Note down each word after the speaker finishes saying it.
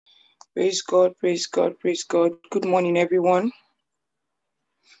Praise God, praise God, praise God. Good morning, everyone.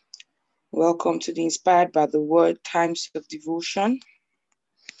 Welcome to the Inspired by the Word Times of Devotion.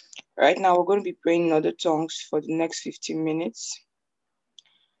 Right now, we're going to be praying in other tongues for the next 15 minutes.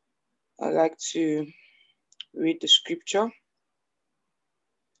 I'd like to read the scripture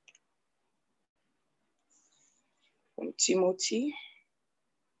from Timothy.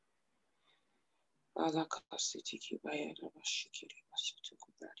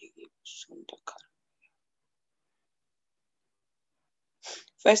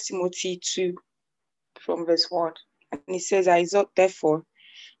 First Timothy 2 from verse 1. And it says, I exhort therefore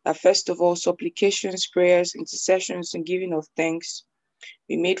that first of all supplications, prayers, intercessions, and giving of thanks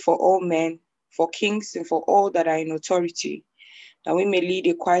be made for all men, for kings, and for all that are in authority, that we may lead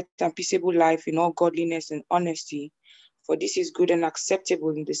a quiet and peaceable life in all godliness and honesty. For this is good and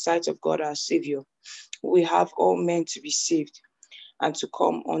acceptable in the sight of God our Savior. We have all men to be saved and to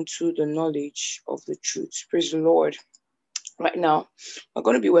come unto the knowledge of the truth. Praise the Lord. Right now, we're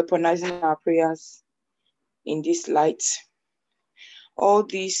going to be weaponizing our prayers in this light. All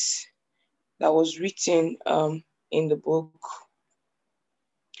this that was written in the book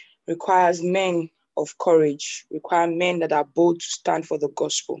requires men of courage, require men that are bold to stand for the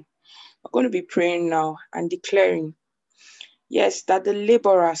gospel. We're going to be praying now and declaring, yes, that the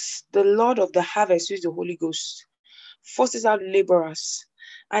laborers, the Lord of the harvest, who is the Holy Ghost, forces out laborers.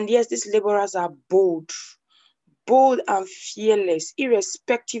 And yes, these laborers are bold and fearless,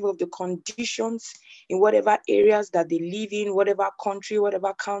 irrespective of the conditions in whatever areas that they live in, whatever country,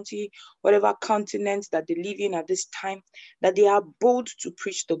 whatever county, whatever continent that they live in at this time, that they are bold to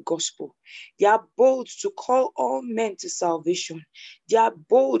preach the gospel. They are bold to call all men to salvation. They are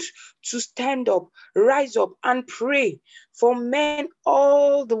bold to stand up, rise up, and pray for men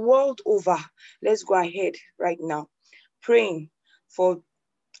all the world over. Let's go ahead right now, praying for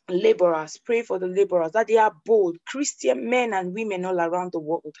laborers, pray for the laborers, that they are bold, Christian men and women all around the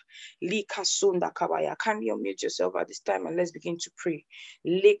world. Can you unmute yourself at this time and let's begin to pray?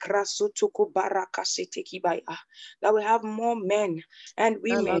 That we have more men and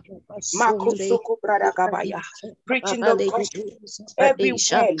women preaching the gospel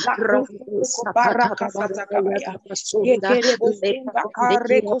everywhere.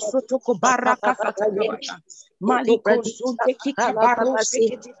 Maliko sunte kiki baro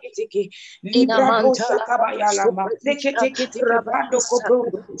sekete libra dosha kabayala ma sekete bando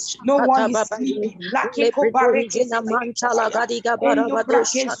kobrodo. No one is sleeping. Lake kobareke mantala gadiga barabado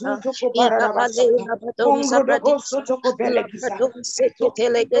shata ika bale abadon zabradi soto belegisa sekete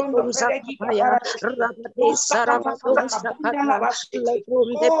legetum zakapaya rabade sarabadon zakata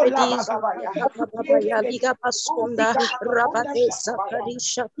lekum de pedis zakapaya liga pasunda rabade sakari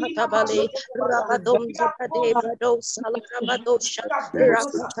shakata bale rabadon zabrade brado salabado shata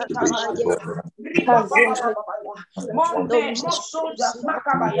rakata more men, more soldiers,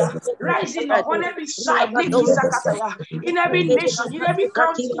 Makabaya, rising up on every side, in every nation, in every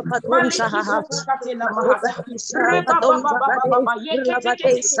country.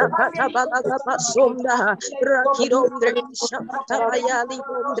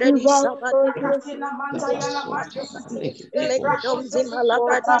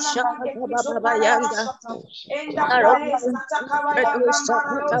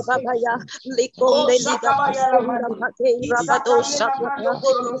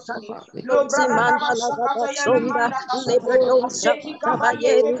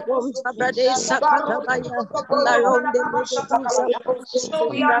 So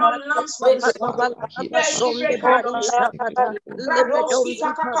we are not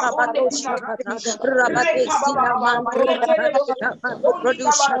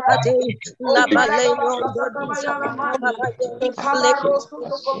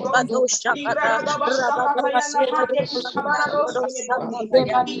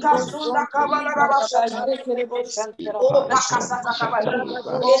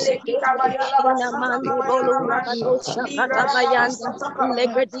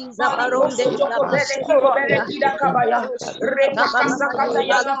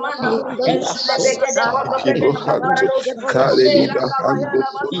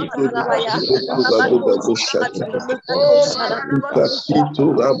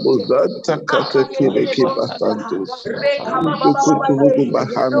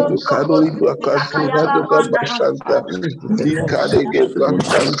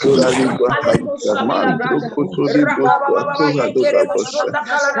nonsense. Samila Manto Kotoribo Santo Hadogabasha.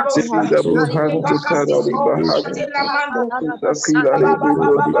 Zeliga Bahanto Kadari Bahata. Zakila Rebo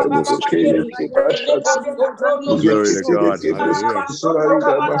Santo Kele Kibashata. Glory to Zekete God. Kebo Hallelujah. Santo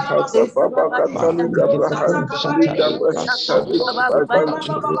Larida Bahata. Baba Kataliga Bahanta. Liga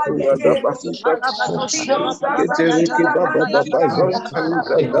Bahita Leki Bazanto Kotoraga Bahita. Ketereke Baba Baba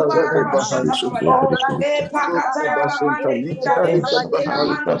Zonta Liga Darogo Bahanto. Zoto Basonta Liga Liga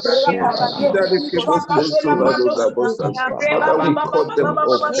Bahanta. Kidareke Bosonto Radoga Bosanta. Father, we cut them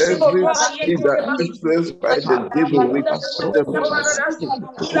off. Every spirit that influenced by the devil, we cut them those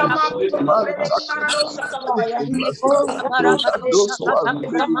who are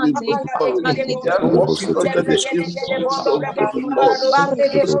living in ignorance, they are walking under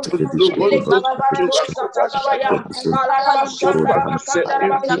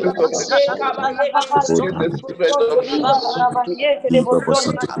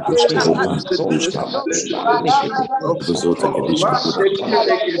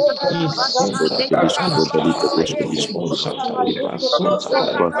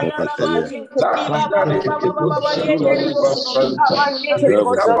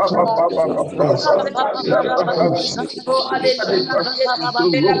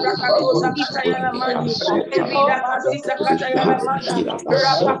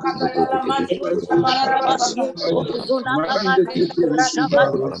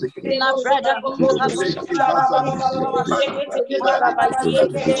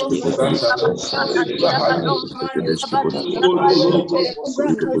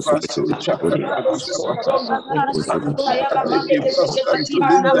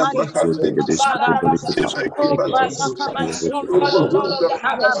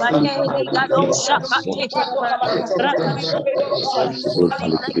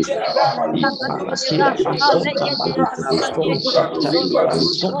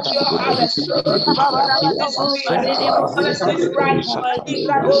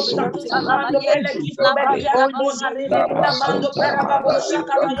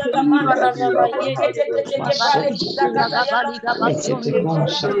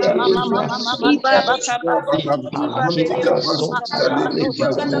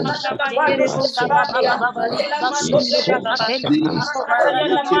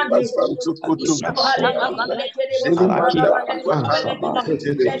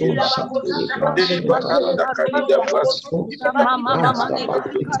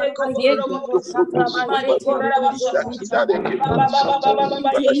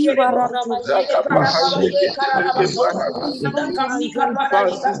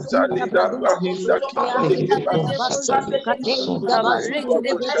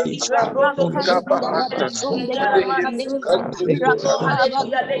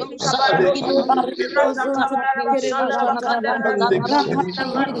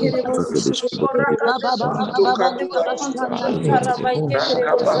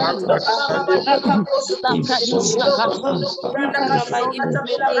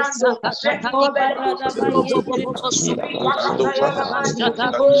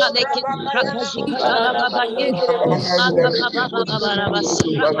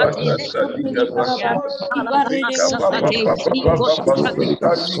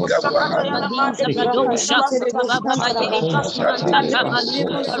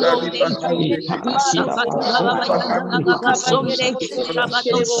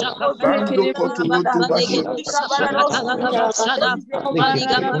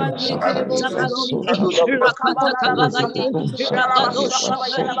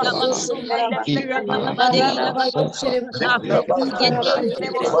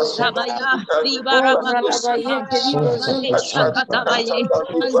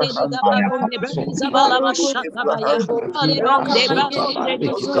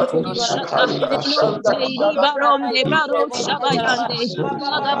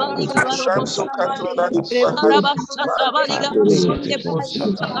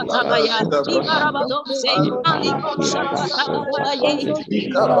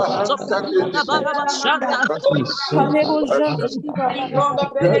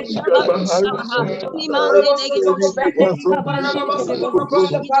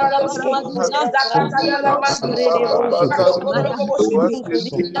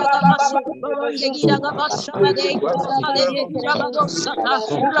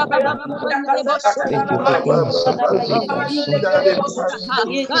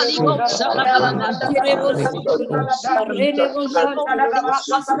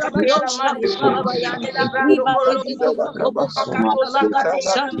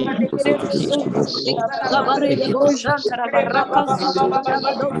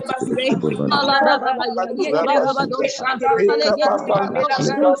influence of the Lord. The influence of the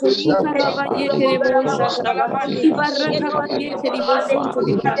spirit of zonto lika raba yekerebo jantraba. Ibaraka ba yekerebo zonto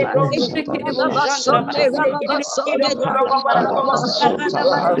lika. Rekerebo jantraba. Zekerebo zonto libaraba. Barada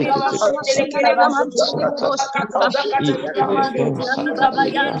ba yekerebo jantraba zonto libaraba. Ramande lika yekerebo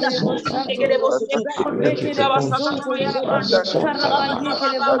jantraba. Rekerebo zonto libaraba.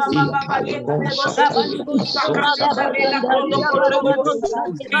 Ikaraba yekerebo zonto libaraba. Rabalibo zonto libaraba. Yekerebo zonto. Zebalibo zonto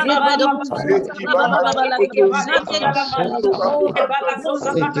libaraba. Yekerebo jantraba. Oh, barazo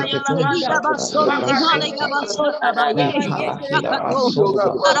zakata yala manda. Barada ba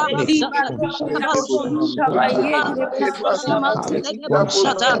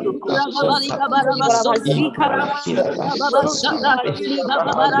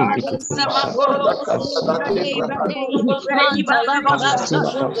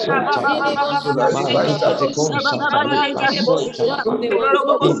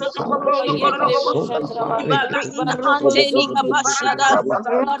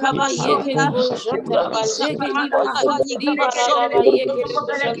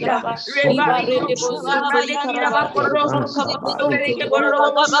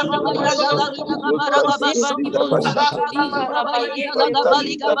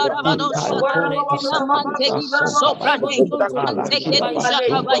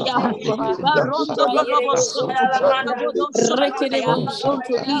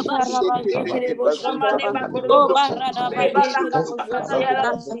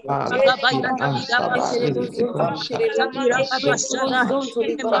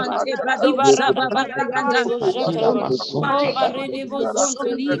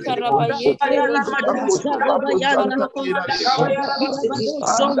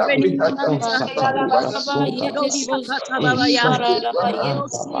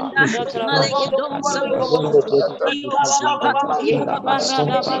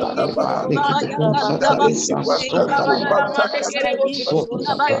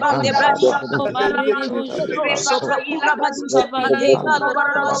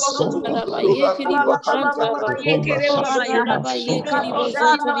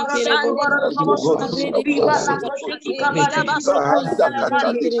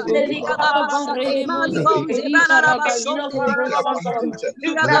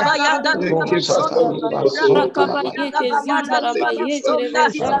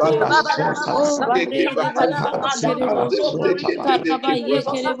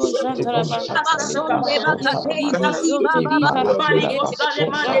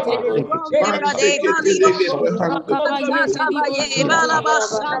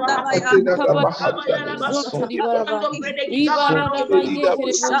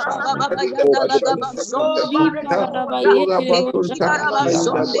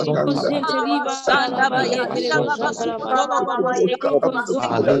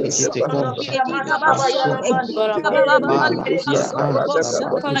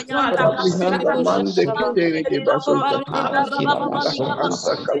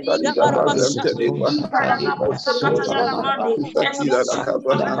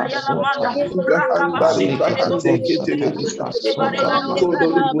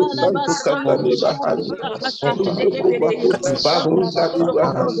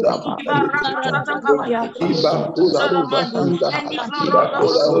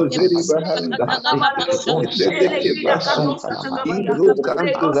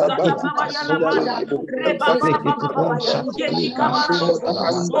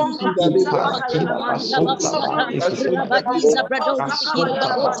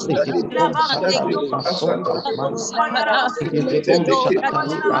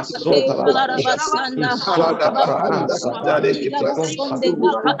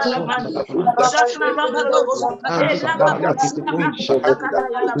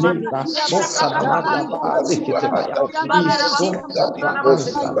Yes,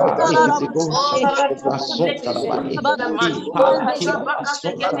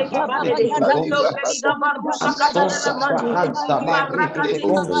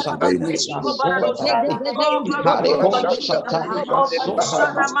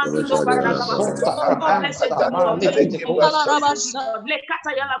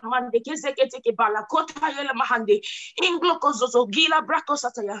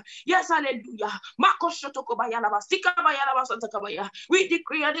 hallelujah. We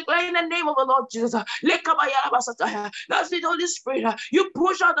decree and declare in the name of the Lord Jesus. That's the Holy Spirit. You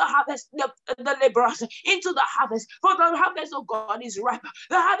push out the harvest, the laborers into the harvest. For the harvest of God is ripe.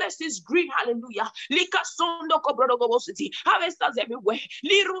 The harvest is green. Hallelujah. Harvesters everywhere.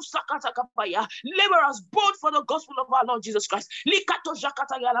 Laborers both for the gospel of our Lord Jesus Christ.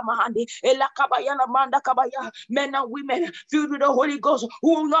 Men and women filled with the Holy Ghost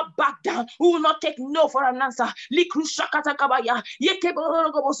who will not back down, who will not take no for an answer.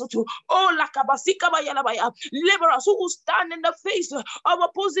 Oh, laborers who will stand in the face of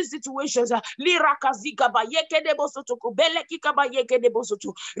opposing situations.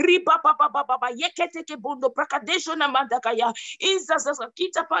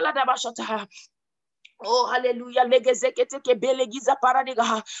 Oh, hallelujah. Legezeketeke belegiza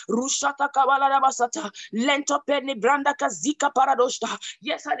paradiga. Rushata kabala basata. Lento penny branda kazika paradosta.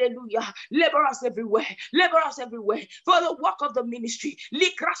 Yes, hallelujah. Laborers everywhere. Laborers everywhere. For the work of the ministry.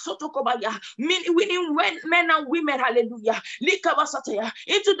 Likrasoto kobaya. Winning men and women. Hallelujah. Likabasataya.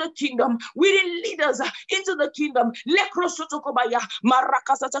 Into the kingdom. Winning leaders into the kingdom. Lekrosoto kobaya.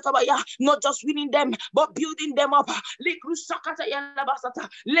 Marakasata kabaya. Not just winning them, but building them up. Likrusakataya labasata.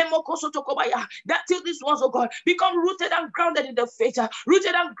 Lemokosoto kobaya. That till these ones, oh God, become rooted and grounded in the faith,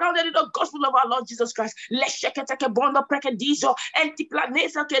 rooted and grounded in the gospel of our Lord Jesus Christ. Yes,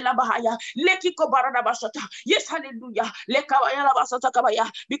 hallelujah.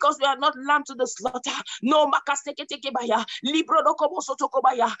 Because we are not lamb to the slaughter. No,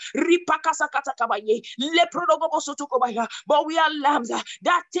 but we are lambs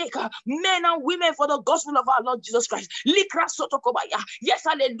that take men and women for the gospel of our Lord Jesus Christ. Yes,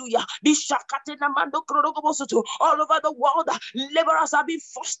 hallelujah. All over the world, laborers are being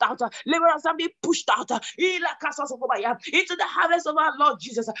forced out, laborers are being pushed out into the harvest of our Lord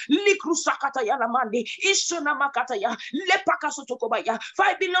Jesus.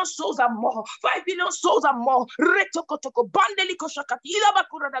 5 billion souls and more, 5 billion souls and more.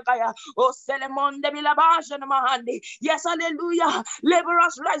 Yes, hallelujah.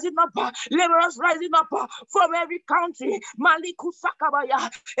 Laborers rising up from every country.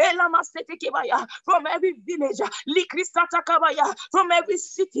 From every village, from every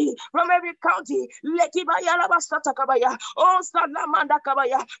city, from every county, oh Salamanda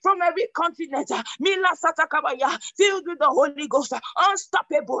Kabaya, from every continent, Mila Satakabaya, filled with the Holy Ghost,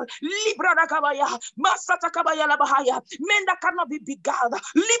 unstoppable, Libra Kabaya, Masata Kabaya Labahaya, men that cannot be beguiled,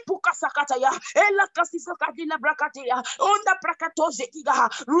 Lipuka Sakataya, Ela Kasisakadila Brakatia, Onda Prakatozekiga,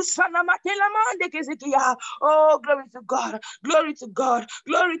 Rusana Matela Mandekezikia. Oh, glory to God, glory to God,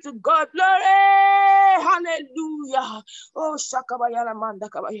 glory to God, glory, hallelujah. Oh, Shakabayana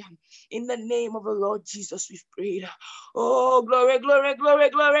Mandakabaya. In the name of the Lord Jesus, we've prayed. Oh, glory, glory, glory,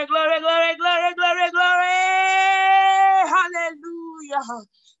 glory, glory, glory, glory, glory, glory. Hallelujah.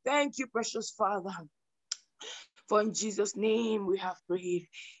 Thank you, precious Father. For in Jesus' name we have prayed.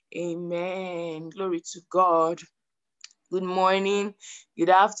 Amen. Glory to God. Good morning, good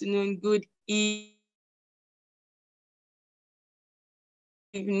afternoon, good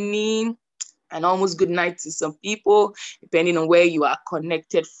evening, and almost good night to some people, depending on where you are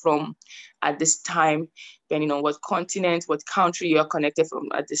connected from at this time, depending on what continent, what country you are connected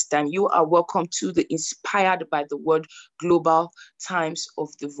from at this time. You are welcome to the Inspired by the Word Global Times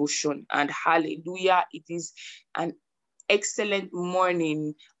of Devotion. And hallelujah, it is an excellent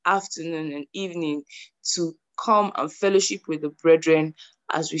morning, afternoon, and evening to come and fellowship with the brethren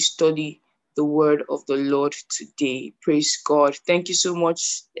as we study the word of the Lord today. Praise God. Thank you so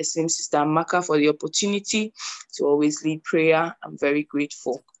much, esteemed Sister Amaka, for the opportunity to always lead prayer. I'm very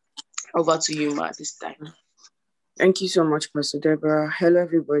grateful. Over to you, Ma, this time. Thank you so much, Pastor Deborah. Hello,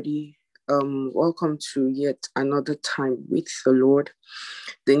 everybody. Welcome to yet another time with the Lord,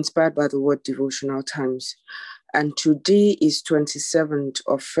 the Inspired by the Word Devotional Times. And today is 27th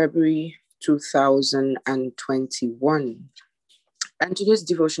of February, 2021. And today's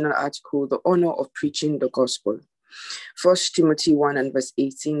devotional article, The Honor of Preaching the Gospel. 1 Timothy 1 and verse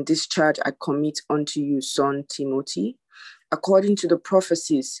 18, this charge I commit unto you, son Timothy, according to the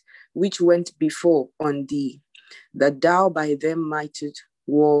prophecies which went before on thee, that thou by them mightest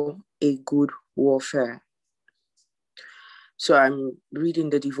war a good warfare. So I'm reading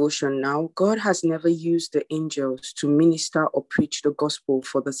the devotion now. God has never used the angels to minister or preach the gospel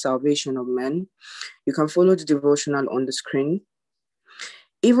for the salvation of men. You can follow the devotional on the screen.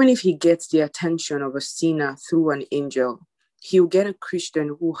 Even if he gets the attention of a sinner through an angel, he'll get a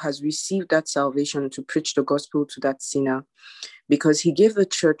Christian who has received that salvation to preach the gospel to that sinner, because he gave the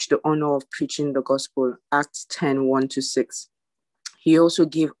church the honor of preaching the gospel, Acts 10, 1-6. He also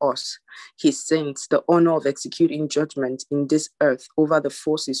gave us, his saints, the honor of executing judgment in this earth over the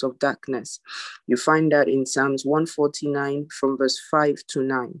forces of darkness. You find that in Psalms 149 from verse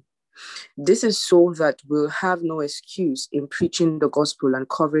 5-9. This is so that we'll have no excuse in preaching the gospel and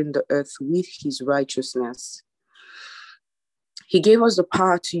covering the earth with his righteousness. He gave us the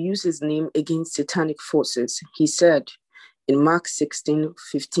power to use his name against satanic forces. He said in Mark 16,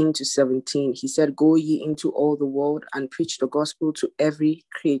 15-17, he said, go ye into all the world and preach the gospel to every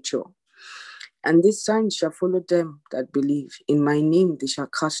creature. And these signs shall follow them that believe. In my name they shall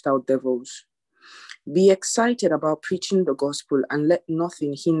cast out devils. Be excited about preaching the gospel and let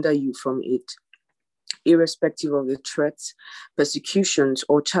nothing hinder you from it, irrespective of the threats, persecutions,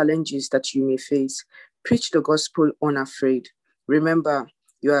 or challenges that you may face. Preach the gospel unafraid. Remember,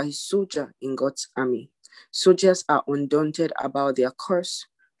 you are a soldier in God's army. Soldiers are undaunted about their course.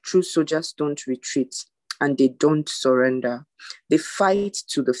 True soldiers don't retreat and they don't surrender. They fight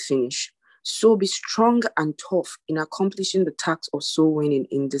to the finish. So be strong and tough in accomplishing the task of soul winning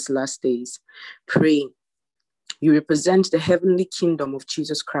in these last days. Pray. You represent the heavenly kingdom of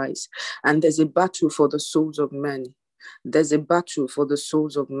Jesus Christ, and there's a battle for the souls of men. There's a battle for the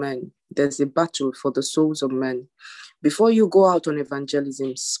souls of men. There's a battle for the souls of men. Before you go out on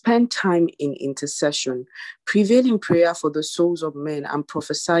evangelism, spend time in intercession. Prevail in prayer for the souls of men and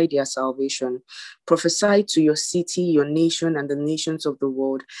prophesy their salvation. Prophesy to your city, your nation, and the nations of the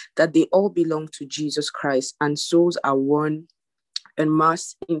world that they all belong to Jesus Christ and souls are won and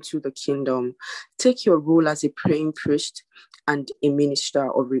mass into the kingdom. Take your role as a praying priest and a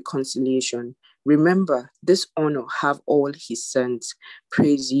minister of reconciliation. Remember, this honor have all he sent.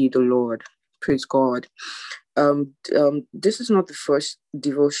 Praise ye the Lord. Praise God. This is not the first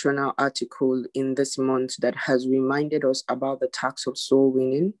devotional article in this month that has reminded us about the task of soul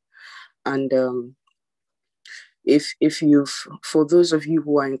winning. And if you've, for those of you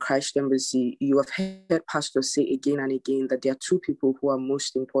who are in Christ Embassy, you have heard pastors say again and again that there are two people who are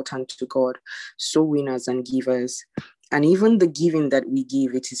most important to God: soul winners and givers. And even the giving that we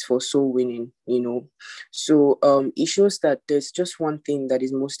give, it is for soul winning, you know. So it shows that there's just one thing that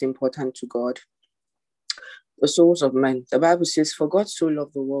is most important to God: the souls of men. The Bible says, for God so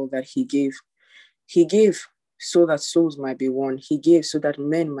loved the world that he gave. He gave so that souls might be won. He gave so that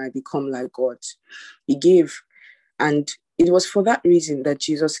men might become like God. He gave. And it was for that reason that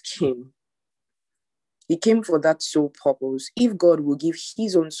Jesus came. He came for that sole purpose. If God will give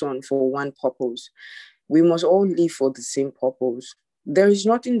his own son for one purpose, we must all live for the same purpose. There is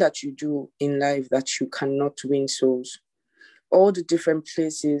nothing that you do in life that you cannot win souls. All the different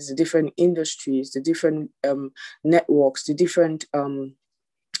places, the different industries, the different networks, the different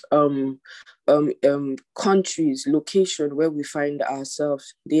countries, location where we find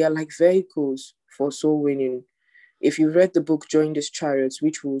ourselves, they are like vehicles for soul winning. If you read the book Join This Chariot,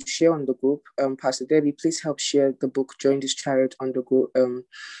 which we'll share on the group, Pastor Debbie, please help share the book Join This Chariot on the group.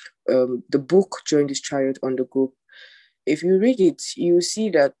 The book Join This Chariot on the group. If you read it, you will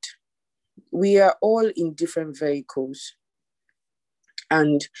see that we are all in different vehicles.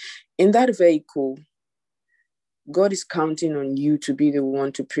 And in that vehicle, God is counting on you to be the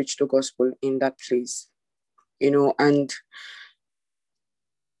one to preach the gospel in that place, you know. And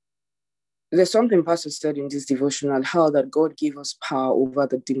there's something Pastor said in this devotional, how that God gave us power over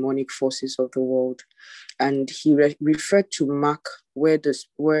the demonic forces of the world. And he referred to Mark, where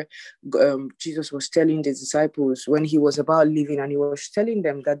Jesus was telling the disciples when he was about leaving, and he was telling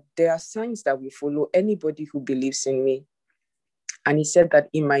them that there are signs that will follow anybody who believes in me. And he said that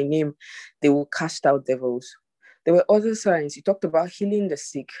in my name, they will cast out devils. There were other signs. He talked about healing the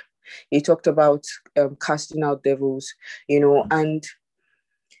sick. He talked about casting out devils, you know. And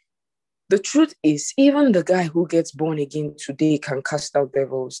the truth is, even the guy who gets born again today can cast out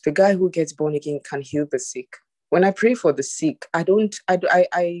devils. The guy who gets born again can heal the sick. When I pray for the sick, I don't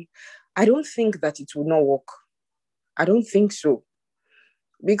think that it will not work. I don't think so.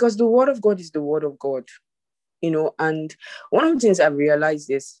 Because the word of God is the word of God, you know. And one of the things I've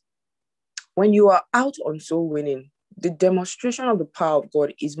realized is, when you are out on soul winning, the demonstration of the power of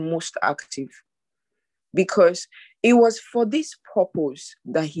God is most active, because it was for this purpose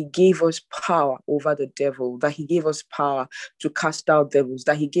that he gave us power over the devil, that he gave us power to cast out devils,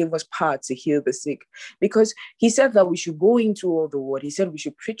 that he gave us power to heal the sick. Because he said that we should go into all the world. He said we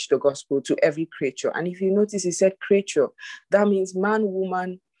should preach the gospel to every creature. And if you notice, he said creature. That means man,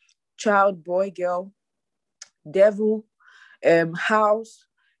 woman, child, boy, girl, devil, house,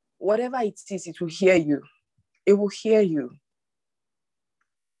 whatever it is, it will hear you. It will hear you.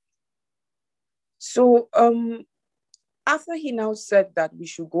 So after he now said that we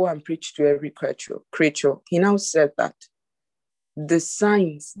should go and preach to every creature, he now said that there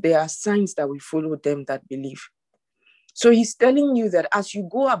are signs that will follow them that believe. So he's telling you that as you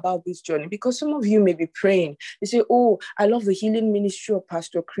go about this journey, because some of you may be praying, you say, oh, I love the healing ministry of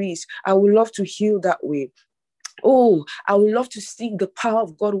Pastor Chris. I would love to heal that way. Oh, I would love to see the power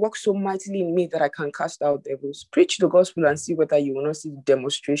of God work so mightily in me that I can cast out devils. Preach the gospel and see whether you will not see the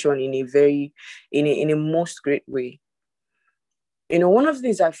demonstration in a most great way. You know, one of the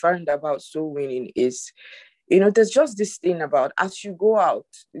things I found about soul winning is There's just this thing about as you go out,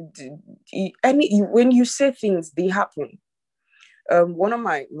 when you say things, they happen. One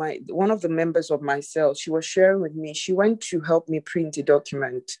of the members of my cell, she was sharing with me, she went to help me print a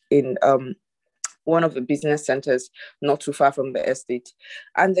document in one of the business centers not too far from the estate.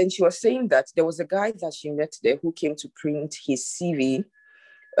 And then she was saying that there was a guy that she met there who came to print his CV,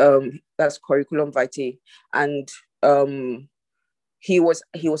 that's curriculum vitae, and he was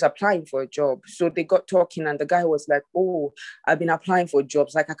applying for a job. So they got talking and the guy was like, oh, I've been applying for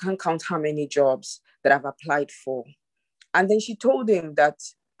jobs. Like, I can't count how many jobs that I've applied for. And then she told him that,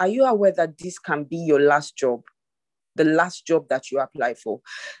 are you aware that this can be your last job? The last job that you apply for?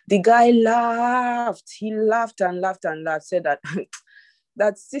 The guy laughed. He laughed and laughed and laughed, said that,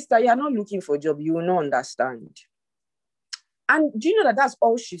 that sister, you're not looking for a job. You will not understand. And do you know that that's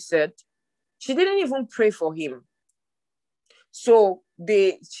all she said? She didn't even pray for him. So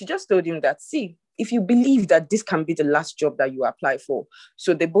she just told him that, see, if you believe that this can be the last job that you apply for.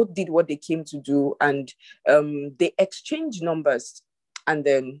 So they both did what they came to do, and they exchanged numbers, and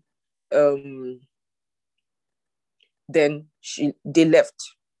then they left.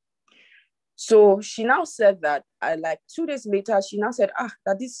 So she now said that, like 2 days later, she now said,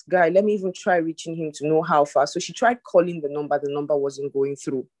 that this guy, let me even try reaching him to know how far. So she tried calling the number wasn't going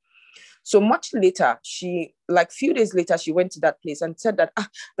through. So much later, few days later, she went to that place and said that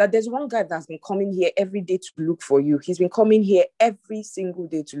there's one guy that's been coming here every day to look for you. He's been coming here every single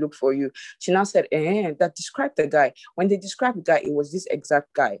day to look for you. She now said, that described the guy. When they described the guy, it was this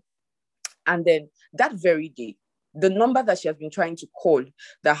exact guy. And then that very day, the number that she has been trying to call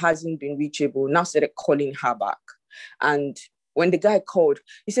that hasn't been reachable now started calling her back. And when the guy called,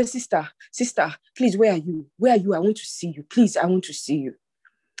 he said, sister, please, where are you? Where are you? I want to see you. Please, I want to see you.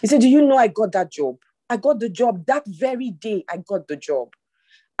 He said, do you know I got that job? I got the job that very day. I got the job.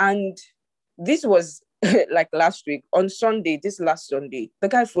 And this was like last week on Sunday, this last Sunday, the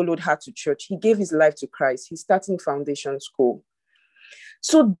guy followed her to church. He gave his life to Christ. He's starting foundation school.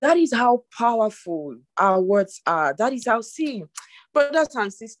 So that is how powerful our words are. That is how, see, brothers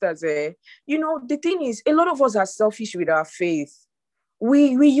and sisters, the thing is, a lot of us are selfish with our faith.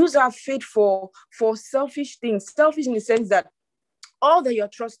 We use our faith for selfish things. Selfish in the sense that all that you're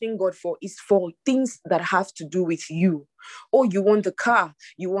trusting God for is for things that have to do with you. Oh, you want the car,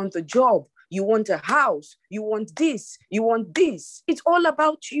 you want the job, you want a house, you want this, you want this. It's all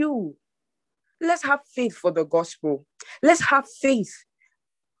about you. Let's have faith for the gospel. Let's have faith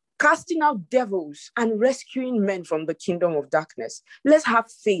casting out devils and rescuing men from the kingdom of darkness. Let's have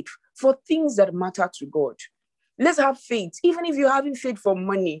faith for things that matter to God. Let's have faith, even if you're having faith for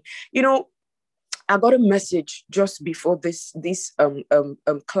money. I got a message just before this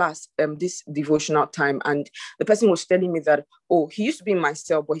class, this devotional time, and the person was telling me that, he used to be in my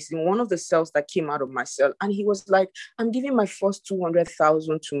cell, but he's in one of the cells that came out of my cell, and he was like, I'm giving my first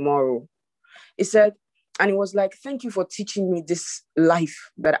 200,000 tomorrow. He said, and he was like, thank you for teaching me this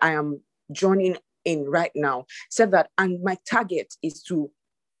life that I am joining in right now. Said that, and my target is to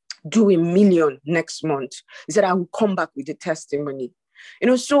do 1 million next month. He said, I will come back with a testimony.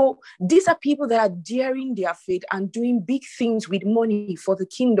 So these are people that are daring their faith and doing big things with money for the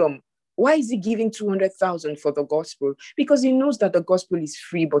kingdom. Why is he giving 200,000 for the gospel? Because he knows that the gospel is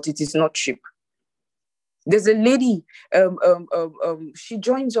free, but it is not cheap. There's a lady, she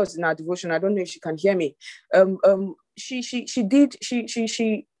joins us in our devotion. I don't know if she can hear me.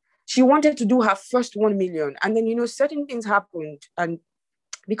 She wanted to do her first 1 million. And then, certain things happened. And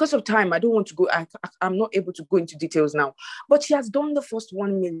because of time, I don't want to go, I'm not able to go into details now. But she has done the first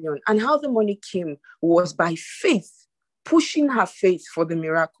 1 million. And how the money came was by faith, pushing her faith for the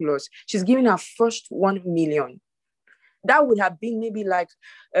miraculous. She's giving her first 1 million. That would have been maybe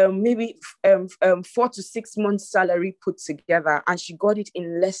 4 to 6 months salary put together. And she got it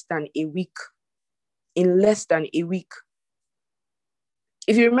in less than a week.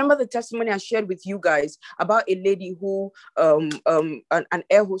 If you remember the testimony I shared with you guys about a lady who, an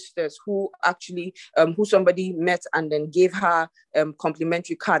air hostess who actually, who somebody met and then gave her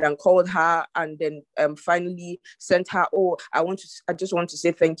complimentary card and called her and then finally sent her, I just want to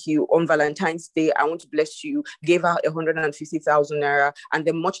say thank you on Valentine's Day. I want to bless you. Gave her 150,000 naira. And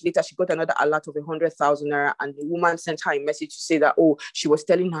then much later, she got another alert of 100,000 naira. And the woman sent her a message to say that, she was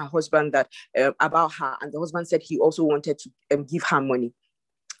telling her husband that about her. And the husband said he also wanted to give her money.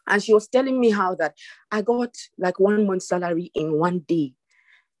 And she was telling me how that I got like 1 month's salary in one day.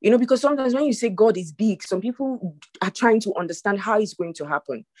 Because sometimes when you say God is big, some people are trying to understand how it's going to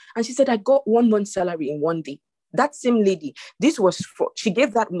happen. And she said, I got 1 month's salary in one day. That same lady, she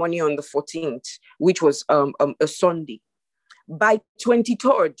gave that money on the 14th, which was a Sunday. By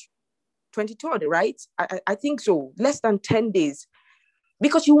 23rd, 23rd, right? I think so, less than 10 days.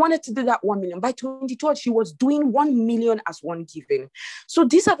 Because she wanted to do that 1 million. By 23rd, she was doing 1 million as one giving. So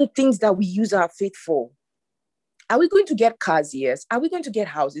these are the things that we use our faith for. Are we going to get cars? Yes. Are we going to get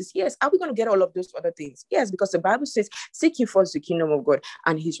houses? Yes. Are we going to get all of those other things? Yes, because the Bible says, seek ye first the kingdom of God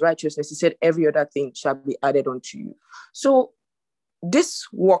and his righteousness. He said, every other thing shall be added unto you. So this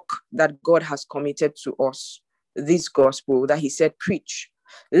work that God has committed to us, this gospel that he said, preach,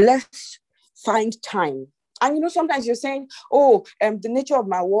 let's find time. And sometimes you're saying, the nature of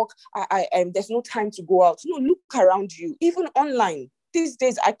my work, there's no time to go out. No, look around you, even online. These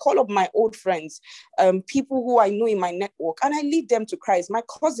days, I call up my old friends, people who I know in my network, and I lead them to Christ. My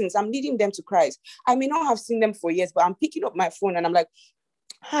cousins, I'm leading them to Christ. I may not have seen them for years, but I'm picking up my phone and I'm like,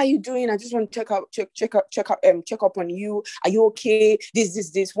 how are you doing? I just want to check up on you. Are you okay?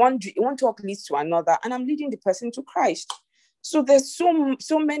 This. One talk leads to another, and I'm leading the person to Christ. So there's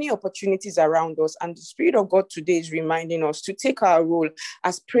so many opportunities around us, and the Spirit of God today is reminding us to take our role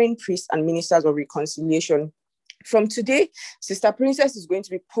as praying priests and ministers of reconciliation. From today, Sister Princess is going to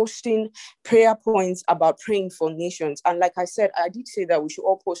be posting prayer points about praying for nations. And like I said, I did say that we should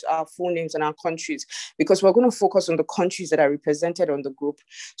all post our full names and our countries, because we're going to focus on the countries that are represented on the group.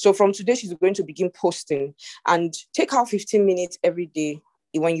 So from today, she's going to begin posting, and take out 15 minutes every day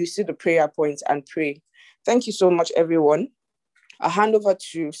when you see the prayer points and pray. Thank you so much, everyone. I'll hand over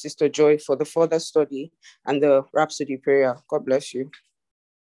to Sister Joy for the further study and the Rhapsody prayer. God bless you.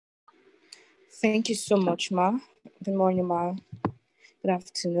 Thank you so much, Ma. Good morning, Ma. Good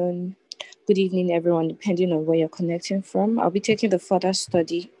afternoon. Good evening, everyone, depending on where you're connecting from. I'll be taking the further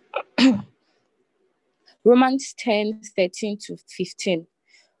study. Romans 10:13-15.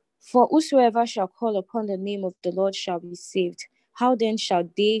 For whosoever shall call upon the name of the Lord shall be saved. How then shall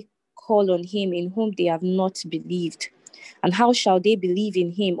they call on him in whom they have not believed? And how shall they believe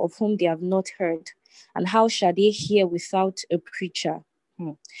in him of whom they have not heard? And how shall they hear without a preacher?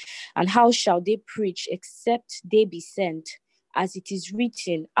 And how shall they preach except they be sent? As it is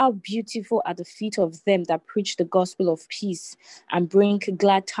written, how beautiful are the feet of them that preach the gospel of peace and bring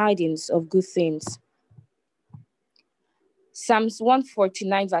glad tidings of good things. Psalms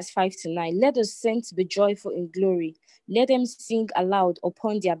 149 verse 5-9. Let the saints be joyful in glory. Let them sing aloud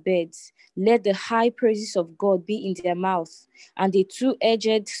upon their beds. Let the high praises of God be in their mouth, and a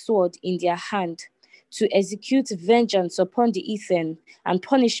two-edged sword in their hand, to execute vengeance upon the heathen and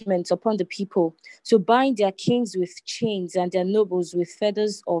punishment upon the people, to bind their kings with chains and their nobles with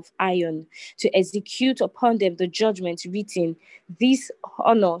fetters of iron, to execute upon them the judgment written, this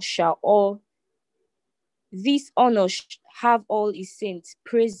honor have all his saints.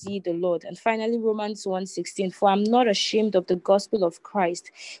 Praise ye the Lord. And finally, Romans 1:16. For I'm not ashamed of the gospel of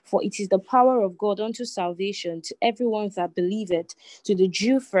Christ, for it is the power of God unto salvation to everyone that believeth, to the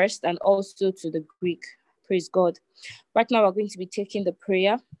Jew first and also to the Greek. Praise God. Right now, we're going to be taking the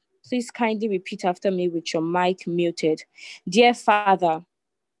prayer. Please kindly repeat after me with your mic muted. Dear Father,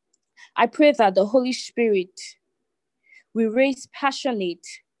 I pray that the Holy Spirit will raise passionate,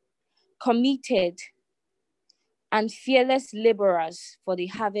 committed, and fearless laborers for the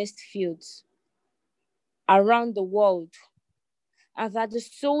harvest fields around the world, and that the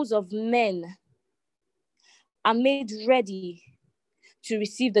souls of men are made ready to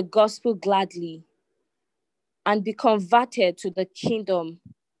receive the gospel gladly and be converted to the kingdom.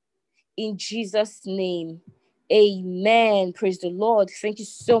 In Jesus' name, amen. Praise the Lord. Thank you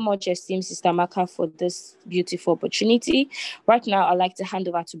so much, esteemed Sister Maka, for this beautiful opportunity. Right now, I'd like to hand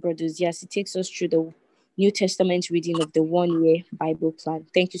over to Brother Zias. He takes us through the New Testament reading of the 1 year Bible plan.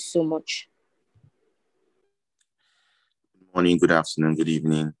 Thank you so much. Good morning, good afternoon, good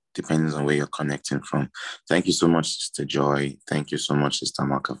evening, depends on where you're connecting from. Thank you so much, Sister Joy. Thank you so much, Sister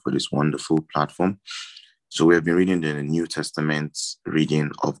Maka, for this wonderful platform. So we have been reading the New Testament reading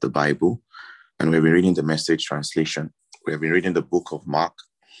of the Bible, and we've been reading the Message translation. We have been reading the book of Mark,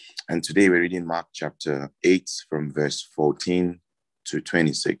 and today we're reading Mark chapter 8 from verse 14 to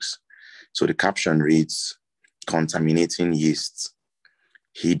 26. So the caption reads, contaminating yeast.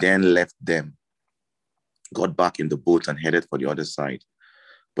 He then left them, got back in the boat and headed for the other side.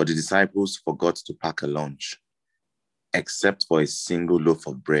 But the disciples forgot to pack a lunch. Except for a single loaf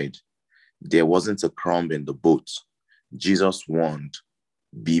of bread, there wasn't a crumb in the boat. Jesus warned,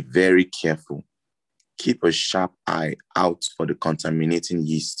 be very careful. Keep a sharp eye out for the contaminating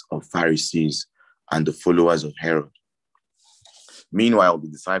yeast of Pharisees and the followers of Herod. Meanwhile, the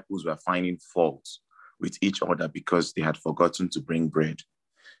disciples were finding fault with each other because they had forgotten to bring bread.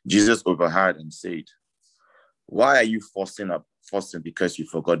 Jesus overheard and said, why are you fussing because you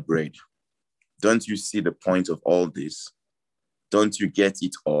forgot bread? Don't you see the point of all this? Don't you get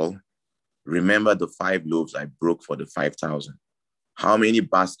it all? Remember the 5 loaves I broke for the 5,000. How many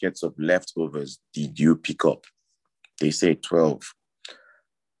baskets of leftovers did you pick up? They say 12.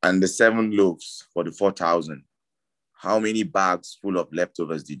 And the 7 loaves for the 4,000. How many bags full of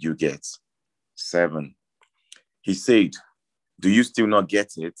leftovers did you get? 7. He said, do you still not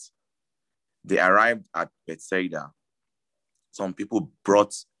get it? They arrived at Bethsaida. Some people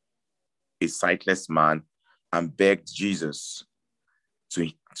brought a sightless man and begged Jesus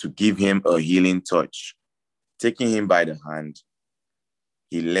to give him a healing touch. Taking him by the hand,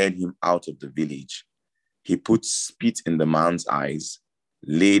 he led him out of the village. He put spit in the man's eyes,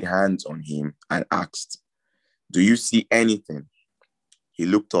 laid hands on him, and asked, do you see anything? He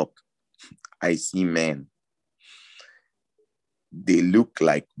looked up. I see men. They look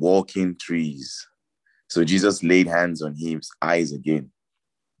like walking trees. So Jesus laid hands on his eyes again.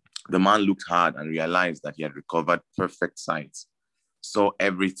 The man looked hard and realized that he had recovered perfect sight, saw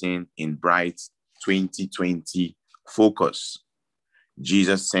everything in bright 20/20 focus.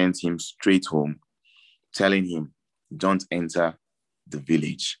 Jesus sent him straight home, telling him, don't enter the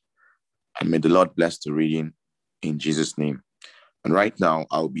village. And may the Lord bless the reading in Jesus' name. And right now,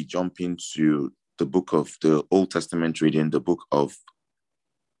 I'll be jumping to the book of the Old Testament reading, the book of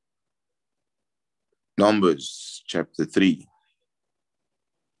Numbers, chapter 3.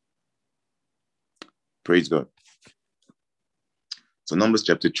 Praise God. So Numbers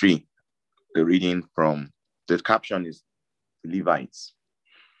chapter 3, the reading from, the caption is Levites.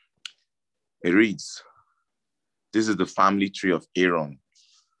 It reads, this is the family tree of Aaron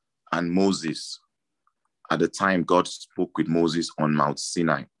and Moses at the time God spoke with Moses on Mount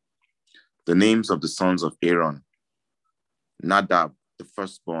Sinai. The names of the sons of Aaron: Nadab, the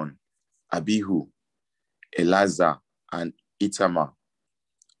firstborn, Abihu, Eleazar, and Itamar,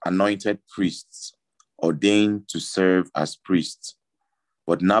 anointed priests, ordained to serve as priests.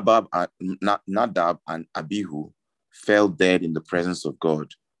 But Nadab and Abihu fell dead in the presence of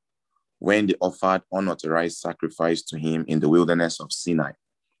God when they offered unauthorized sacrifice to him in the wilderness of Sinai.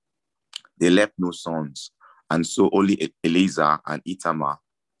 They left no sons, and so only Eleazar and Itamar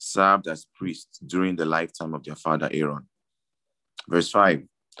served as priests during the lifetime of their father Aaron. Verse 5,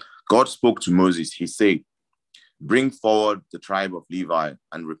 God spoke to Moses. He said, bring forward the tribe of Levi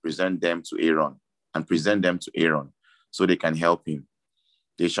and present them to Aaron so they can help him.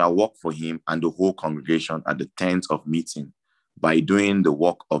 They shall work for him and the whole congregation at the tent of meeting by doing the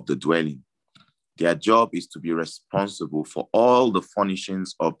work of the dwelling. Their job is to be responsible for all the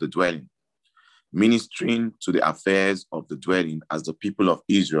furnishings of the dwelling, ministering to the affairs of the dwelling as the people of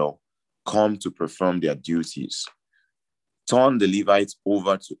Israel come to perform their duties. Turn the Levites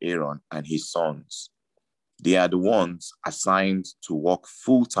over to Aaron and his sons. They are the ones assigned to work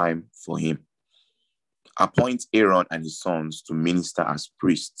full-time for him. Appoint Aaron and his sons to minister as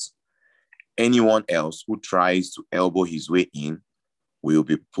priests. Anyone else who tries to elbow his way in will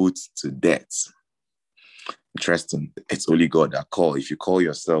be put to death. Interesting. It's only God that calls. If you call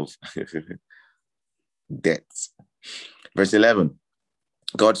yourself death. Verse 11,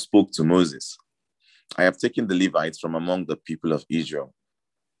 God spoke to Moses. I have taken the Levites from among the people of Israel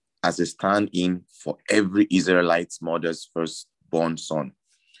as a stand-in for every Israelite's mother's firstborn son.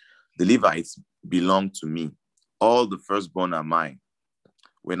 The Levites belong to me. All the firstborn are mine.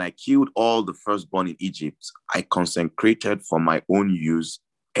 When I killed all the firstborn in Egypt, I consecrated for my own use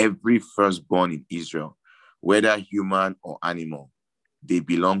every firstborn in Israel, whether human or animal. They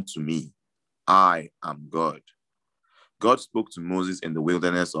belong to me. I am God. God spoke to Moses in the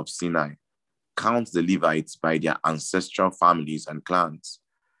wilderness of Sinai. Count the Levites by their ancestral families and clans.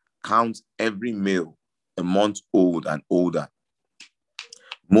 Count every male a month old and older.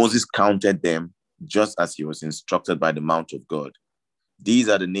 Moses counted them just as he was instructed by the mount of God. These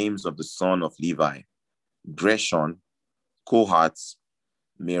are the names of the son of Levi: Gershon, Kohath,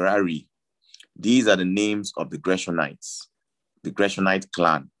 Merari. These are the names of the Gershonites, the Gershonite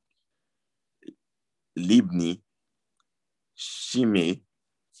clan: Libni, Shimei.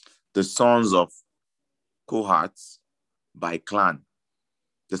 The sons of Kohath by clan.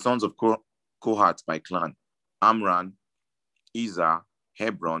 The sons of Kohath by clan: Amram, Izhar,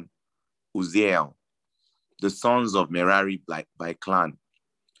 Hebron, Uzziel. The sons of Merari by clan: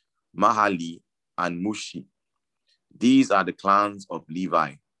 Mahali and Mushi. These are the clans of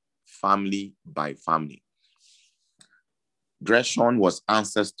Levi, family by family. Gershon was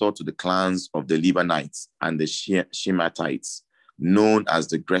ancestor to the clans of the Libanites and the Shematites, known as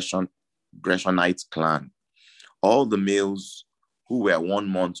the Gershonite clan. All the males who were 1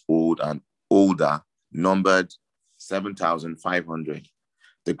 month old and older numbered 7,500.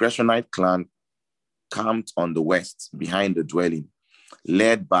 The Gershonite clan camped on the west behind the dwelling,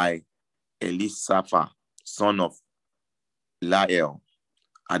 led by Elisapha, son of Lael,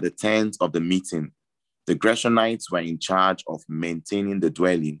 at the tent of the meeting. The Gershonites were in charge of maintaining the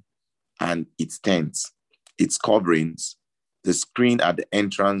dwelling and its tents, its coverings, the screen at the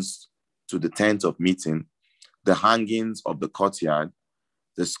entrance to the tent of meeting, the hangings of the courtyard,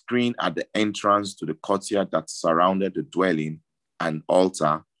 the screen at the entrance to the courtyard that surrounded the dwelling and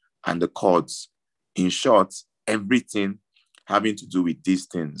altar, and the cords. In short, everything having to do with these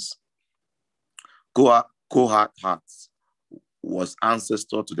things. Kohath was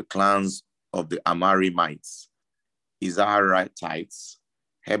ancestor to the clans of the Amarimites, Izaharites,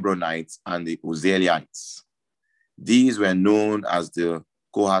 Hebronites, and the Uzzielites. These were known as the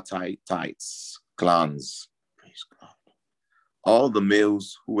Kohathites clans. Praise God. All the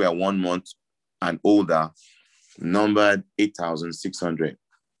males who were 1 month and older numbered 8,600.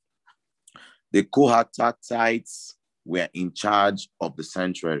 The Kohathites were in charge of the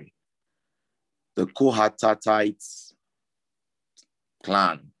sanctuary. The Kohathites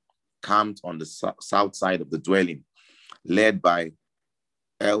clan camped on the south side of the dwelling, led by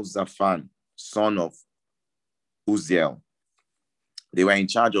Elzaphan, son of Uzziel. They were in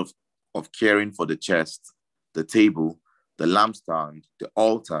charge of caring for the chest, the table, the lampstand, the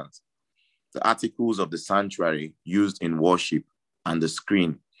altars, the articles of the sanctuary used in worship, and the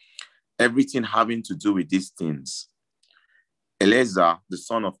screen. Everything having to do with these things. Eleazar, the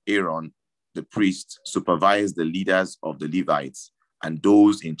son of Aaron, the priest, supervised the leaders of the Levites and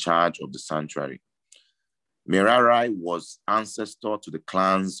those in charge of the sanctuary. Merari was ancestor to the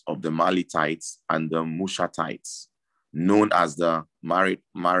clans of the Malitites and the Mushatites, known as the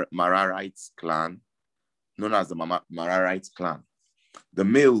Mararites clan.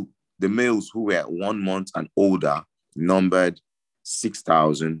 The males who were 1 month and older numbered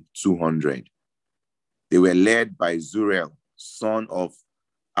 6,200. They were led by Zuriel, son of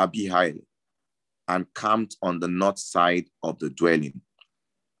Abihail, and camped on the north side of the dwelling.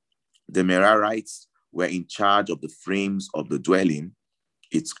 The Merarites were in charge of the frames of the dwelling,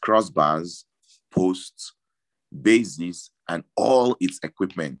 its crossbars, posts, bases, and all its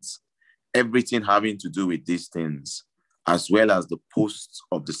equipment, everything having to do with these things, as well as the posts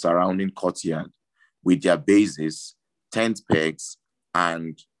of the surrounding courtyard with their bases, tent pegs,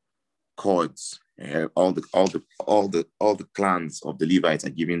 and cords. All the clans of the Levites are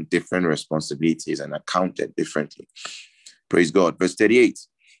given different responsibilities and are counted differently. Praise God. Verse 38.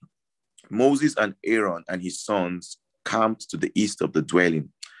 Moses and Aaron and his sons camped to the east of the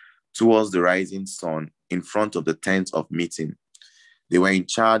dwelling, towards the rising sun, in front of the tent of meeting. They were in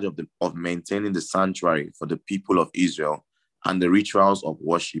charge of maintaining the sanctuary for the people of Israel and the rituals of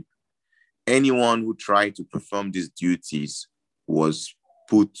worship. Anyone who tried to perform these duties was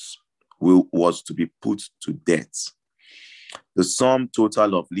to be put to death. The sum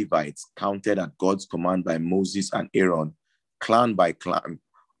total of Levites counted at God's command by Moses and Aaron, clan by clan,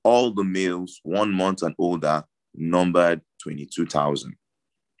 all the males 1 month and older, numbered 22,000.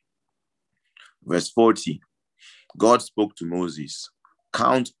 Verse 40, God spoke to Moses,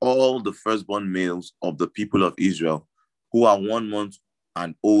 count all the firstborn males of the people of Israel who are 1 month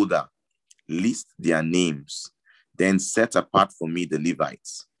and older, list their names, then set apart for me the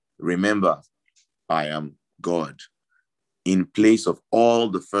Levites. Remember, I am God, in place of all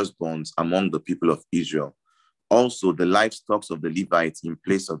the firstborns among the people of Israel. Also the livestock of the Levites in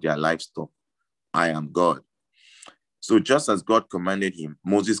place of their livestock. I am God. So just as God commanded him,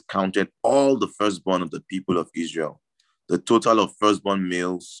 Moses counted all the firstborn of the people of Israel. The total of firstborn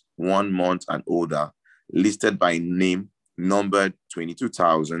males 1 month and older, listed by name, numbered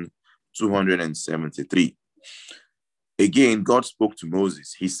 22,273. Again, God spoke to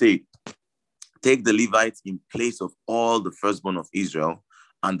Moses. He said, take the Levites in place of all the firstborn of Israel,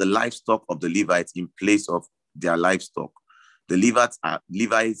 and the livestock of the Levites in place of their livestock. The Levites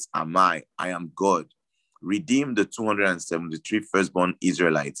are mine. I am God. Redeem the 273 firstborn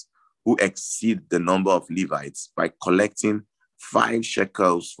Israelites who exceed the number of Levites by collecting 5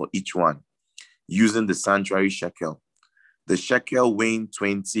 shekels for each one, using the sanctuary shekel. The shekel weighing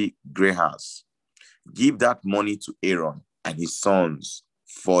 20 gerahs. Give that money to Aaron and his sons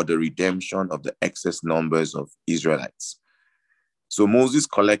for the redemption of the excess numbers of Israelites. So Moses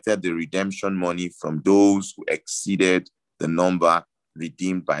collected the redemption money from those who exceeded the number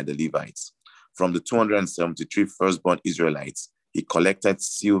redeemed by the Levites. From the 273 firstborn Israelites, he collected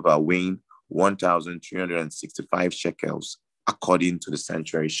silver weighing 1,365 shekels, according to the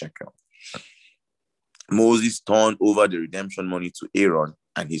sanctuary shekel. Moses turned over the redemption money to Aaron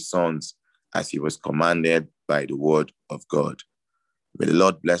and his sons, as he was commanded by the word of God. May the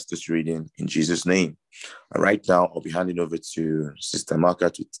Lord bless this reading in Jesus' name. And right now, I'll be handing over to Sister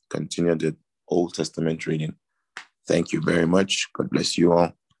Marka to continue the Old Testament reading. Thank you very much. God bless you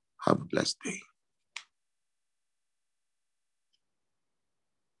all. Have a blessed day.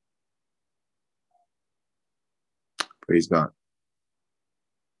 Praise God.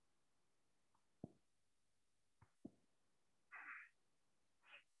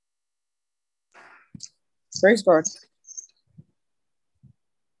 Praise God.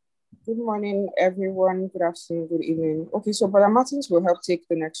 Good morning, everyone. Good afternoon, good evening. Okay, so Brother Martins will help take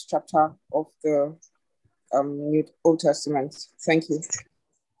the next chapter of the New Old Testament. Thank you.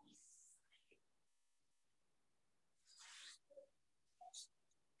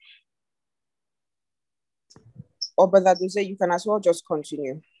 Or Brother Duze, you can as well just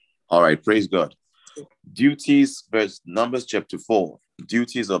continue. All right, praise God. Duties, Numbers chapter 4,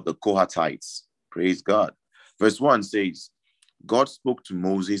 duties of the Kohathites. Praise God. Verse 1 says, God spoke to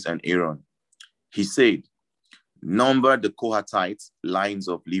Moses and Aaron. He said, number the Kohathites, lines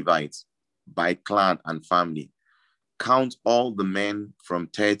of Levites, by clan and family. Count all the men from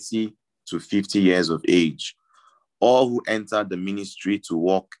 30 to 50 years of age, all who entered the ministry to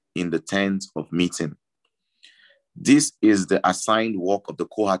walk in the tent of meeting. This is the assigned work of the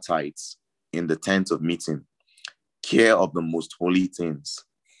Kohathites in the tent of meeting, care of the most holy things.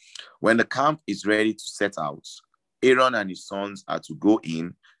 When the camp is ready to set out, Aaron and his sons are to go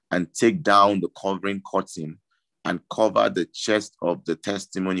in and take down the covering curtain and cover the chest of the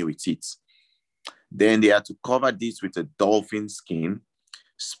testimony with it. Then they are to cover this with a dolphin skin,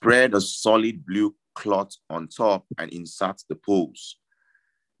 spread a solid blue cloth on top and insert the poles.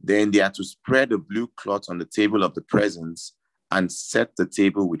 Then they are to spread the blue cloth on the table of the presence and set the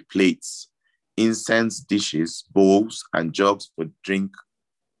table with plates, incense dishes, bowls, and jugs for drink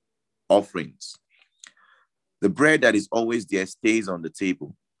offerings. The bread that is always there stays on the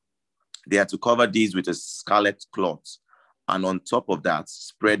table. They are to cover these with a scarlet cloth, and on top of that,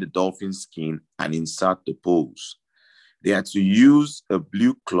 spread the dolphin skin and insert the poles. They are to use a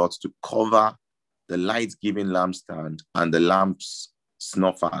blue cloth to cover the light-giving lampstand and the lamps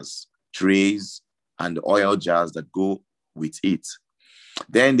snuffers, trays, and the oil jars that go with it.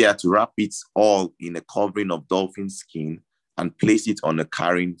 Then they are to wrap it all in a covering of dolphin skin and place it on a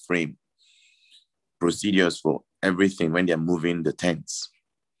carrying frame. Procedures for everything when they're moving the tents.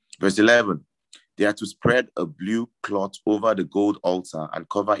 Verse 11, they are to spread a blue cloth over the gold altar and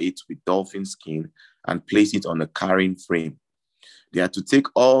cover it with dolphin skin and place it on a carrying frame. They are to take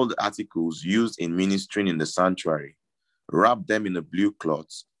all the articles used in ministering in the sanctuary, wrap them in a blue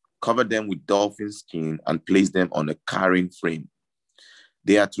cloth, cover them with dolphin skin, and place them on a carrying frame.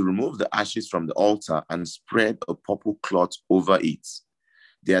 They are to remove the ashes from the altar and spread a purple cloth over it.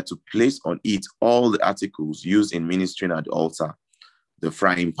 They are to place on it all the articles used in ministering at the altar, the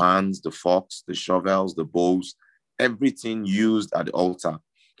frying pans, the forks, the shovels, the bowls, everything used at the altar.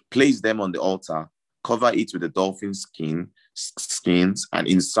 Place them on the altar, cover it with the dolphin skins, and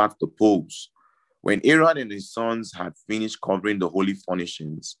insert the poles. When Aaron and his sons had finished covering the holy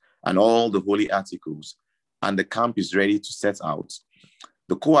furnishings and all the holy articles, and the camp is ready to set out,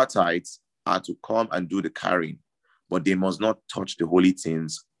 the Kohathites are to come and do the carrying, but they must not touch the holy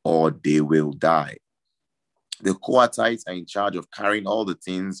things or they will die. The Kohathites are in charge of carrying all the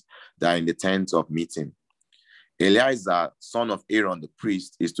things that are in the tent of meeting. Eleazar, son of Aaron the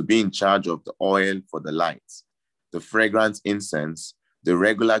priest, is to be in charge of the oil for the lights, the fragrant incense, the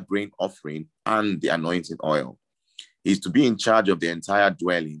regular grain offering, and the anointing oil. He is to be in charge of the entire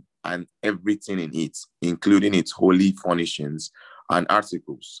dwelling and everything in it, including its holy furnishings and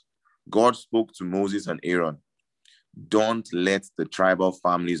articles. God spoke to Moses and Aaron, don't let the tribal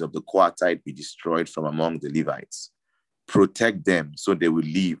families of the Kohathite be destroyed from among the Levites. Protect them so they will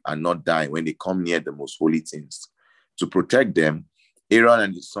live and not die when they come near the most holy things. To protect them, Aaron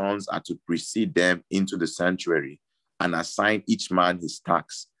and his sons are to precede them into the sanctuary and assign each man his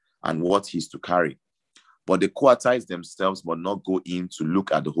tax and what he is to carry. But the Kohathites themselves must not go in to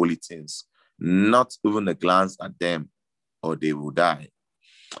look at the holy things, not even a glance at them, or they will die.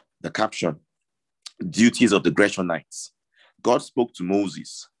 The caption, duties of the Gershonites. God spoke to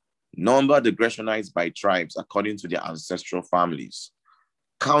Moses, number the Gershonites by tribes according to their ancestral families.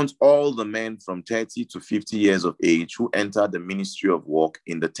 Count all the men from 30 to 50 years of age who entered the ministry of work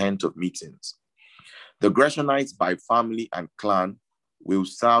in the tent of meetings. The Gershonites by family and clan will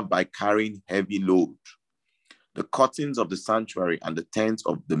serve by carrying heavy load. The curtains of the sanctuary and the tent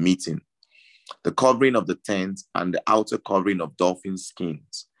of the meeting, the covering of the tent and the outer covering of dolphin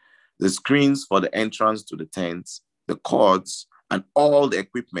skins, the screens for the entrance to the tent, the cords, and all the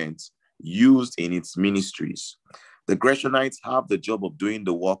equipment used in its ministries. The Gershonites have the job of doing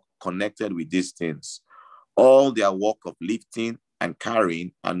the work connected with these things. All their work of lifting and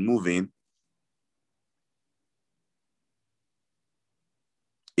carrying and moving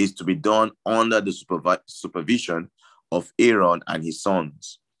is to be done under the supervision of Aaron and his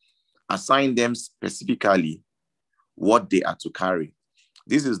sons. Assign them specifically what they are to carry.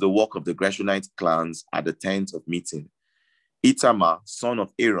 This is the work of the Gershonite clans at the tent of meeting. Itamar, son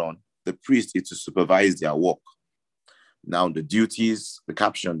of Aaron, the priest, is to supervise their work. Now the duties, the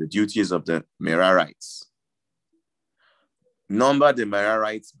caption, the duties of the Merarites. Number the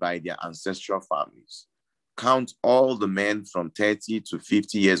Merarites by their ancestral families. Count all the men from 30 to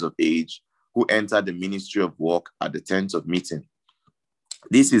 50 years of age who enter the ministry of work at the tent of meeting.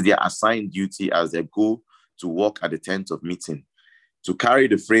 This is their assigned duty as they go to work at the tent of meeting, to carry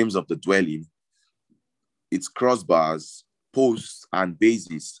the frames of the dwelling, its crossbars, posts, and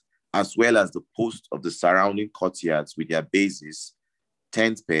bases, as well as the posts of the surrounding courtyards with their bases,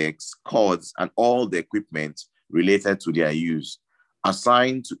 tent pegs, cords, and all the equipment related to their use.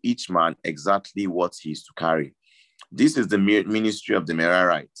 Assign to each man exactly what he is to carry. This is the ministry of the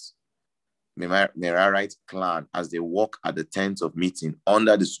Merarites. Merarite clan as they walk at the tent of meeting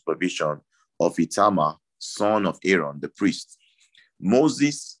under the supervision of Itamar, son of Aaron, the priest.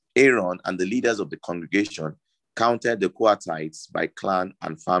 Moses, Aaron, and the leaders of the congregation counted the Kohathites by clan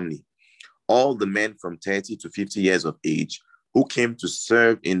and family. All the men from 30 to 50 years of age who came to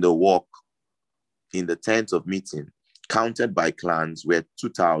serve in the work in the tent of meeting, counted by clans, were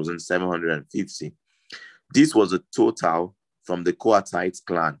 2,750. This was a total from the Kohathites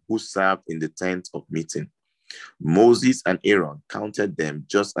clan who served in the tent of meeting. Moses and Aaron counted them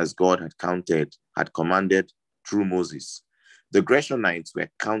just as God had commanded through Moses. The Gershonites were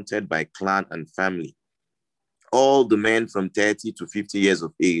counted by clan and family. All the men from 30 to 50 years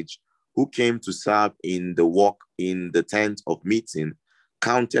of age who came to serve in the work in the tent of meeting,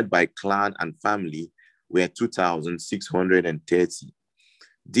 counted by clan and family, were 2,630.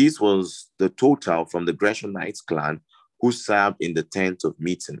 This was the total from the Gershonites clan who served in the tent of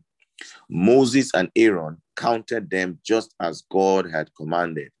meeting. Moses and Aaron counted them just as God had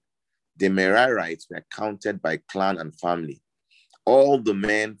commanded. The Merarites were counted by clan and family. All the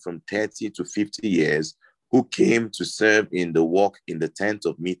men from 30 to 50 years who came to serve in the work in the tent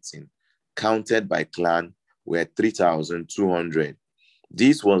of meeting, counted by clan, were 3,200.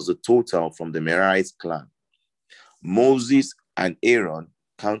 This was the total from the Merarites clan. Moses and Aaron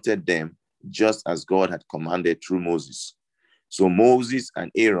counted them just as God had commanded through Moses. So Moses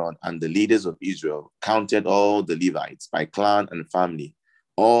and Aaron and the leaders of Israel counted all the Levites by clan and family,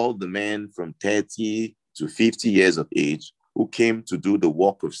 all the men from 30 to 50 years of age who came to do the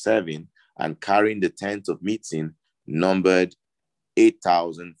work of serving and carrying the tent of meeting, numbered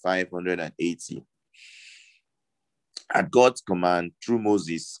 8,580. At God's command, through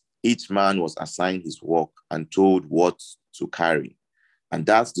Moses, each man was assigned his work and told what to carry. And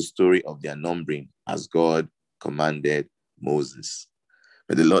that's the story of their numbering as God commanded Moses.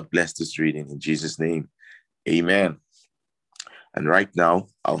 May the Lord bless this reading in Jesus' name. Amen. And right now,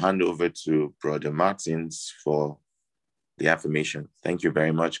 I'll hand over to Brother Martins for the affirmation. Thank you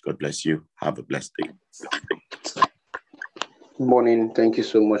very much. God bless you. Have a blessed day. Good morning. Thank you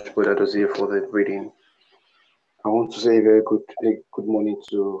so much, Brother Dozier, for the reading. I want to say a very good morning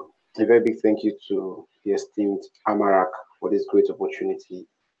to a very big thank you to the esteemed Amarak for this great opportunity.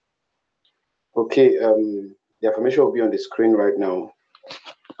 Okay, the affirmation will be on the screen right now.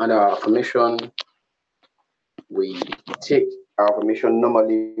 And our affirmation, we take our affirmation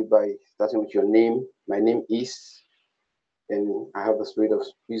normally by starting with your name. My name is, and I have the spirit of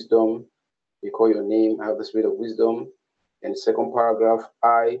wisdom. You call your name, I have the spirit of wisdom. And the second paragraph,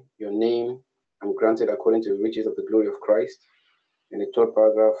 I, your name, I'm granted according to the riches of the glory of Christ. In the third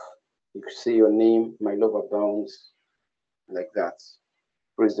paragraph, you say your name, my love abounds, like that.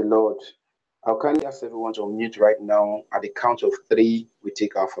 Praise the Lord. I'll kindly ask everyone to unmute right now. At the count of 3, we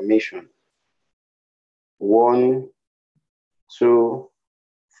take our affirmation. 1, 2,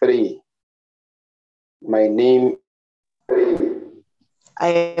 3. My name. I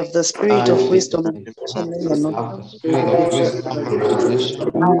have the spirit of wisdom. A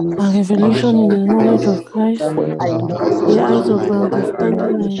revelation in the knowledge of Christ. The eyes of my understanding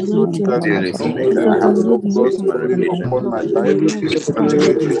are enlightened, so that I know the hope of God and the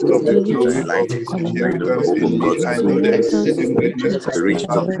knowledge of The light concerning the hope of God's inheritance, the riches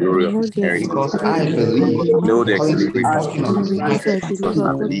of the glory of His inheritance. Know the exceeding greatness of and because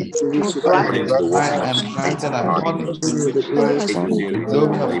I believe according to according to the working I am granted according to the all grace has of been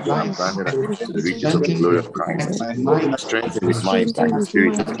wisdom may be expanded according to the riches of the glory of Christ. Strengthen his mind by his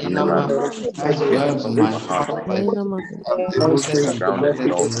spirit in the inner man. Make my heart grounded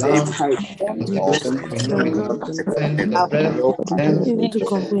in all faith and all things. able to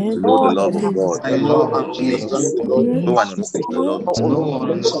comprehend To know the all love of things. God in me. Know and understand the love of God.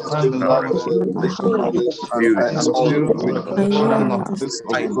 Revelation, filled with the spirit of I know and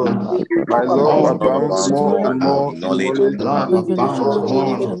light. My love Love abounds abounds more more and and more in knowledge of knowledge and God. revelational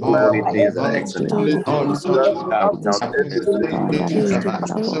knowledge and The holy things are excellent, study things philosophy, that without offense,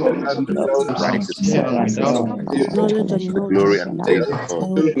 character, righteousness, knowledge and the knowledge, glory and praise of God,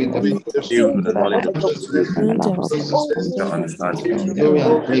 filled with the knowledge of the truth, knowledge and spiritual understanding,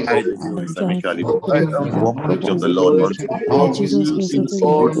 intelligence and intelligence. spirituality, work the works of the Lord unto For glory, Jesus Christ, unto the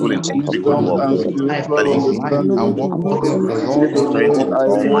glory fruitful of in God. every good work, and spiritual studying to understanding, Knowledge and wisdom, wherein strengthen in I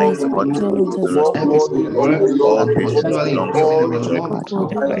all may might studies, according to the talents, and riches walk of the worthy of the all Lord patience in and long all suffering, things. according I to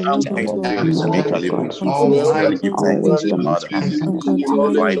the am riches of maintaining God, the spiritual living. well Continually give thanks to the continually Father, increasing and in the continually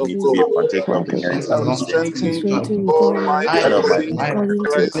knowledge invite of me to increasing be a God, partaker of the inheritance of and the saints, and strengthened in strengthened with all all might might, that of my according to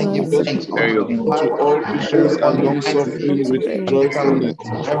Christ, very of to all patience and long suffering unto with glory. joyfulness.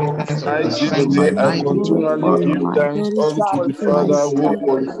 Night and day I All continually give thanks knowledge unto the and Father who wisdom,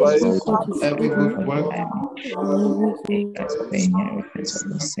 qualifies God is good, and every good.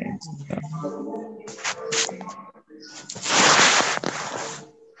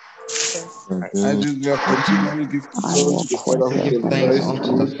 I do continually give thanks unto the Father who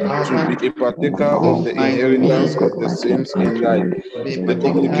qualifies me to be a partaker of the inheritance of the saints in light. The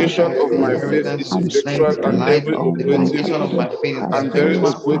communication of my faith is effectual and ever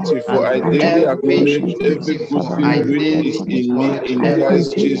operative, for I daily acknowledge every good thing which is in me in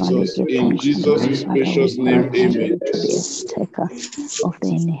Christ Jesus. In Jesus' precious name, amen.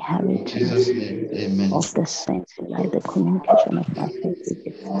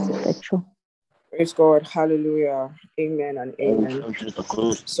 Praise God. Hallelujah. Amen and amen.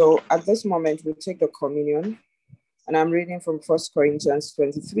 So at this moment, we'll take the communion. And I'm reading from 1 Corinthians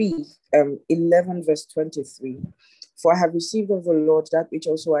 23, 11 verse 23. For I have received of the Lord that which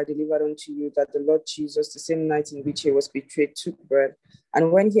also I delivered unto you, that the Lord Jesus, the same night in which he was betrayed, took bread.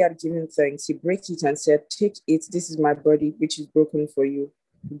 And when he had given thanks, he broke it and said, take it, this is my body, which is broken for you.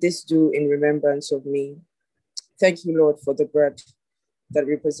 This do in remembrance of me. Thank you, Lord, for the bread that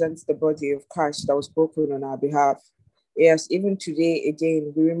represents the body of Christ that was broken on our behalf. Yes, even today,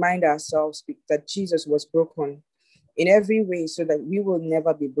 again, we remind ourselves that Jesus was broken in every way so that we will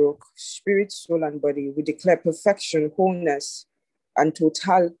never be broke. Spirit, soul, and body, we declare perfection, wholeness, and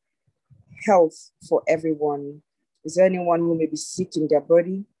total health for everyone. Is there anyone who may be sick in their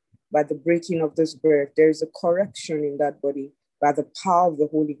body? By the breaking of this bread, there is a correction in that body by the power of the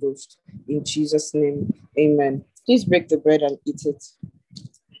Holy Ghost. In Jesus' name, amen. Please break the bread and eat it.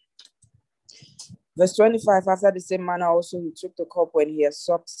 Verse 25, after the same manner also he took the cup when he had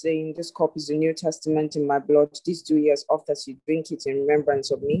supped, saying, this cup is the New Testament in my blood. This do ye as oft as you drink it in remembrance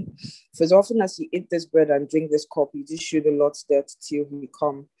of me. For as often as you eat this bread and drink this cup, you do show the Lord's death till he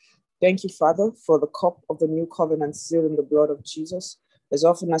come. Thank you, Father, for the cup of the new covenant sealed in the blood of Jesus. As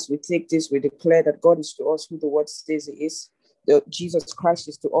often as we take this, we declare that God is to us who the word says he is. Jesus Christ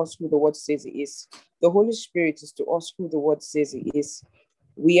is to us who the word says he is. The Holy Spirit is to us who the word says he is.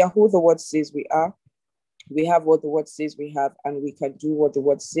 We are who the word says we are. We have what the word says we have, and we can do what the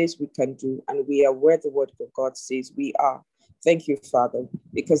word says we can do, and we are where the word of God says we are. Thank you, Father,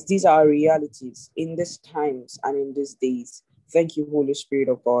 because these are realities in these times and in these days. Thank you, Holy Spirit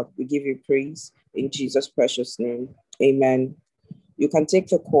of God. We give you praise in Jesus' precious name. Amen. You can take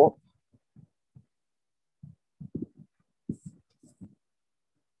the cup.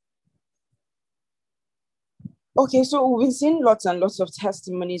 Okay, so we've been seeing lots and lots of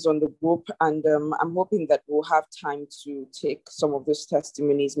testimonies on the group, and I'm hoping that we'll have time to take some of those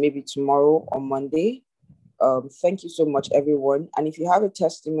testimonies maybe tomorrow or Monday. Thank you so much, everyone. And if you have a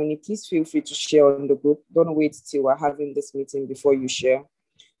testimony, please feel free to share on the group. Don't wait till we're having this meeting before you share.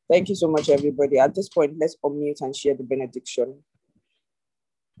 Thank you so much, everybody. At this point, let's unmute and share the benediction.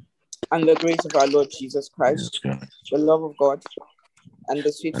 And the grace of our Lord Jesus Christ, the love of God, and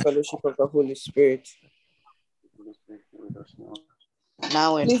the sweet fellowship of the Holy Spirit.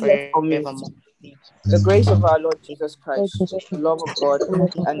 Now and Please let's unmute. The grace of our Lord Jesus Christ, the love of God,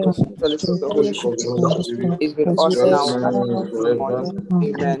 and the sweet fellowship of the Holy Spirit is with us now and forevermore.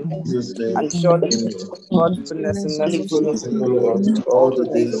 Amen. And surely God's goodness and mercy follows us all the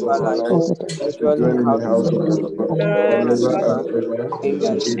days of our lives. We dwell in the house of the Lord forever and ever.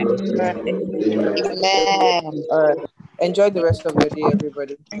 Amen. Amen. Amen. All right. Enjoy the rest of your day,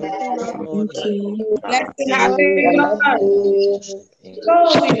 everybody. Thank you, Lord. Thank you. Blessing, happy.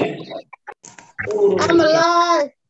 I'm alive.